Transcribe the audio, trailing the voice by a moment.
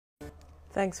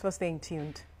Thanks for staying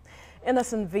tuned.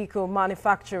 Innocent Vehicle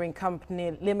Manufacturing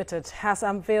Company Limited has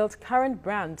unveiled current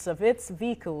brands of its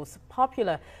vehicles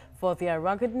popular for their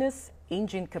ruggedness,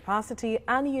 engine capacity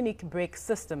and unique brake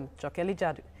system. Jokeli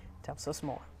Jadu tells us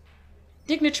more.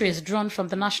 Dignitaries drawn from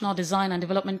the National Design and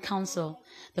Development Council,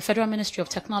 the Federal Ministry of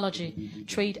Technology,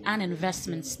 Trade and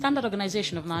Investment, Standard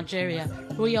Organization of Nigeria,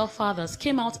 Royal Fathers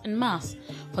came out en masse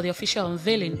for the official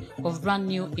unveiling of brand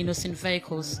new Innocent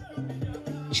vehicles.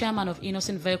 Chairman of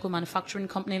Innocent Vehicle Manufacturing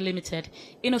Company Limited,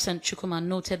 Innocent Chukwuma,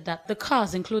 noted that the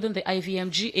cars, including the IVM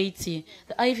G80,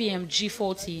 the IVM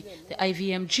G40, the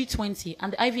IVM G20,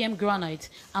 and the IVM Granite,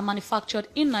 are manufactured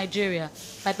in Nigeria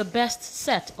by the best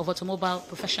set of automobile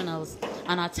professionals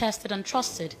and are tested and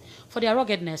trusted for their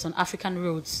ruggedness on African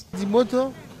roads. The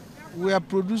motor were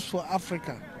produced for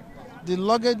Africa. The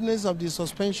ruggedness of the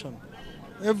suspension,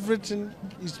 everything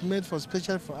is made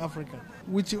special for Africa.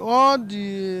 With all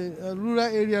the rural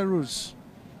area roads,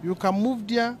 you can move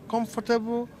there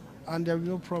comfortable and there will be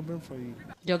no problem for you.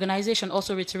 The organization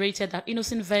also reiterated that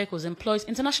Innocent Vehicles employs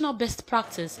international best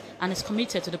practice and is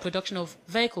committed to the production of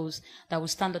vehicles that will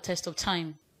stand the test of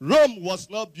time. Rome was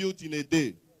not built in a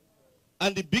day,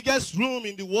 and the biggest room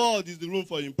in the world is the room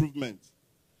for improvement.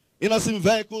 Innocent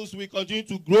Vehicles will continue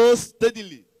to grow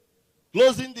steadily,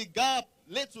 closing the gap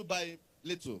little by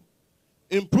little,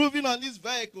 improving on this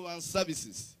vehicle and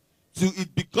services till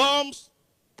it becomes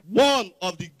one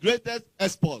of the greatest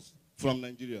exports from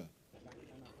Nigeria.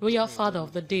 Royal Father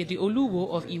of the Day, the Oluwo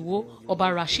of Iwo,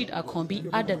 Oba Rashid Akombi,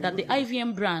 added that the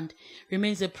IVM brand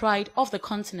remains a pride of the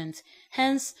continent,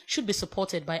 hence should be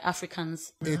supported by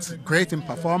Africans. It's great in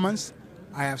performance.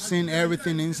 I have seen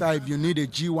everything inside. If you need a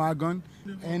G-Wagon,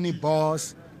 any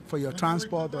bus, for your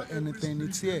transport or anything,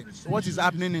 it's here. What is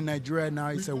happening in Nigeria now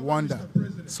is a wonder,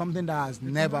 something that has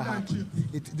never happened.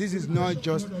 This is not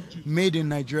just made in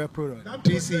Nigeria product.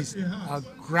 This is a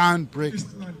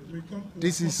groundbreaking.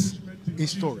 This is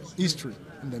history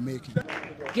in the making.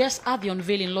 Guests at the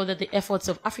unveiling lauded the efforts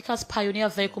of Africa's pioneer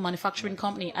vehicle manufacturing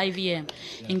company, IVM,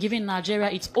 in giving Nigeria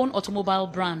its own automobile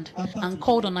brand and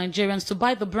called on Nigerians to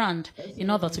buy the brand in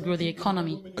order to grow the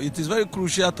economy. It is very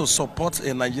crucial to support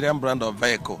a Nigerian brand of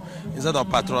vehicle instead of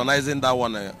patronizing that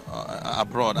one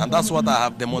abroad. And that's what I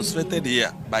have demonstrated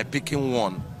here by picking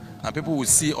one. And people will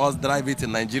see us drive it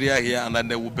in Nigeria here and then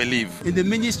they will believe. In the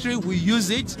ministry, we use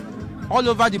it. All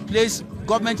over the place,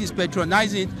 government is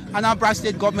patronizing it. Anambra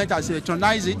State government has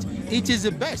patronized it. It is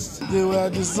the best. They were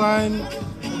designed,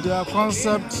 their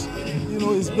concept,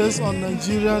 is based on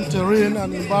Nigerian terrain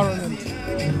and environment.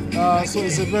 So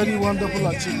it's a very wonderful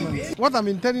achievement. What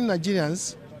I'm telling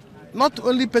Nigerians, not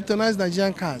only patronize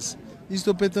Nigerian cars, is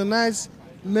to patronize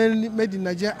mainly made in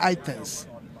Nigeria items,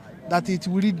 that it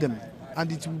will lead them and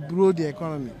it will grow the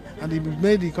economy, and it will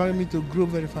make the economy to grow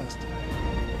very fast.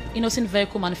 Innocent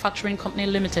Vehicle Manufacturing Company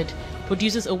Limited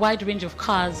produces a wide range of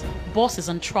cars, buses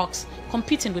and trucks,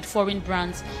 competing with foreign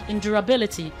brands in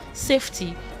durability,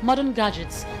 safety, modern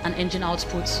gadgets and engine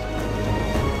outputs.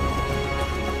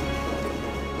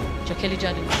 Jokeli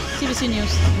Jadu, TVC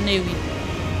News, Nnewi.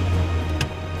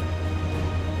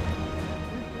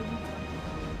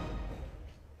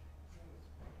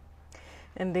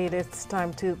 Indeed, it's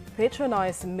time to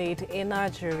patronize made in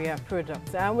Nigeria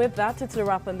products. And with that, it's a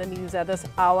wrap on the news at this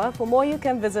hour. For more, you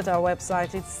can visit our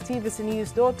website. It's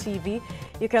tvcnews.tv.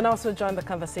 You can also join the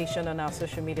conversation on our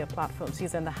social media platforms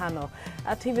using the handle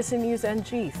at TVC News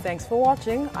NG. Thanks for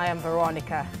watching. I am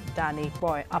Veronica Danny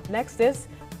Boy. Up next is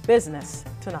Business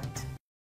Tonight.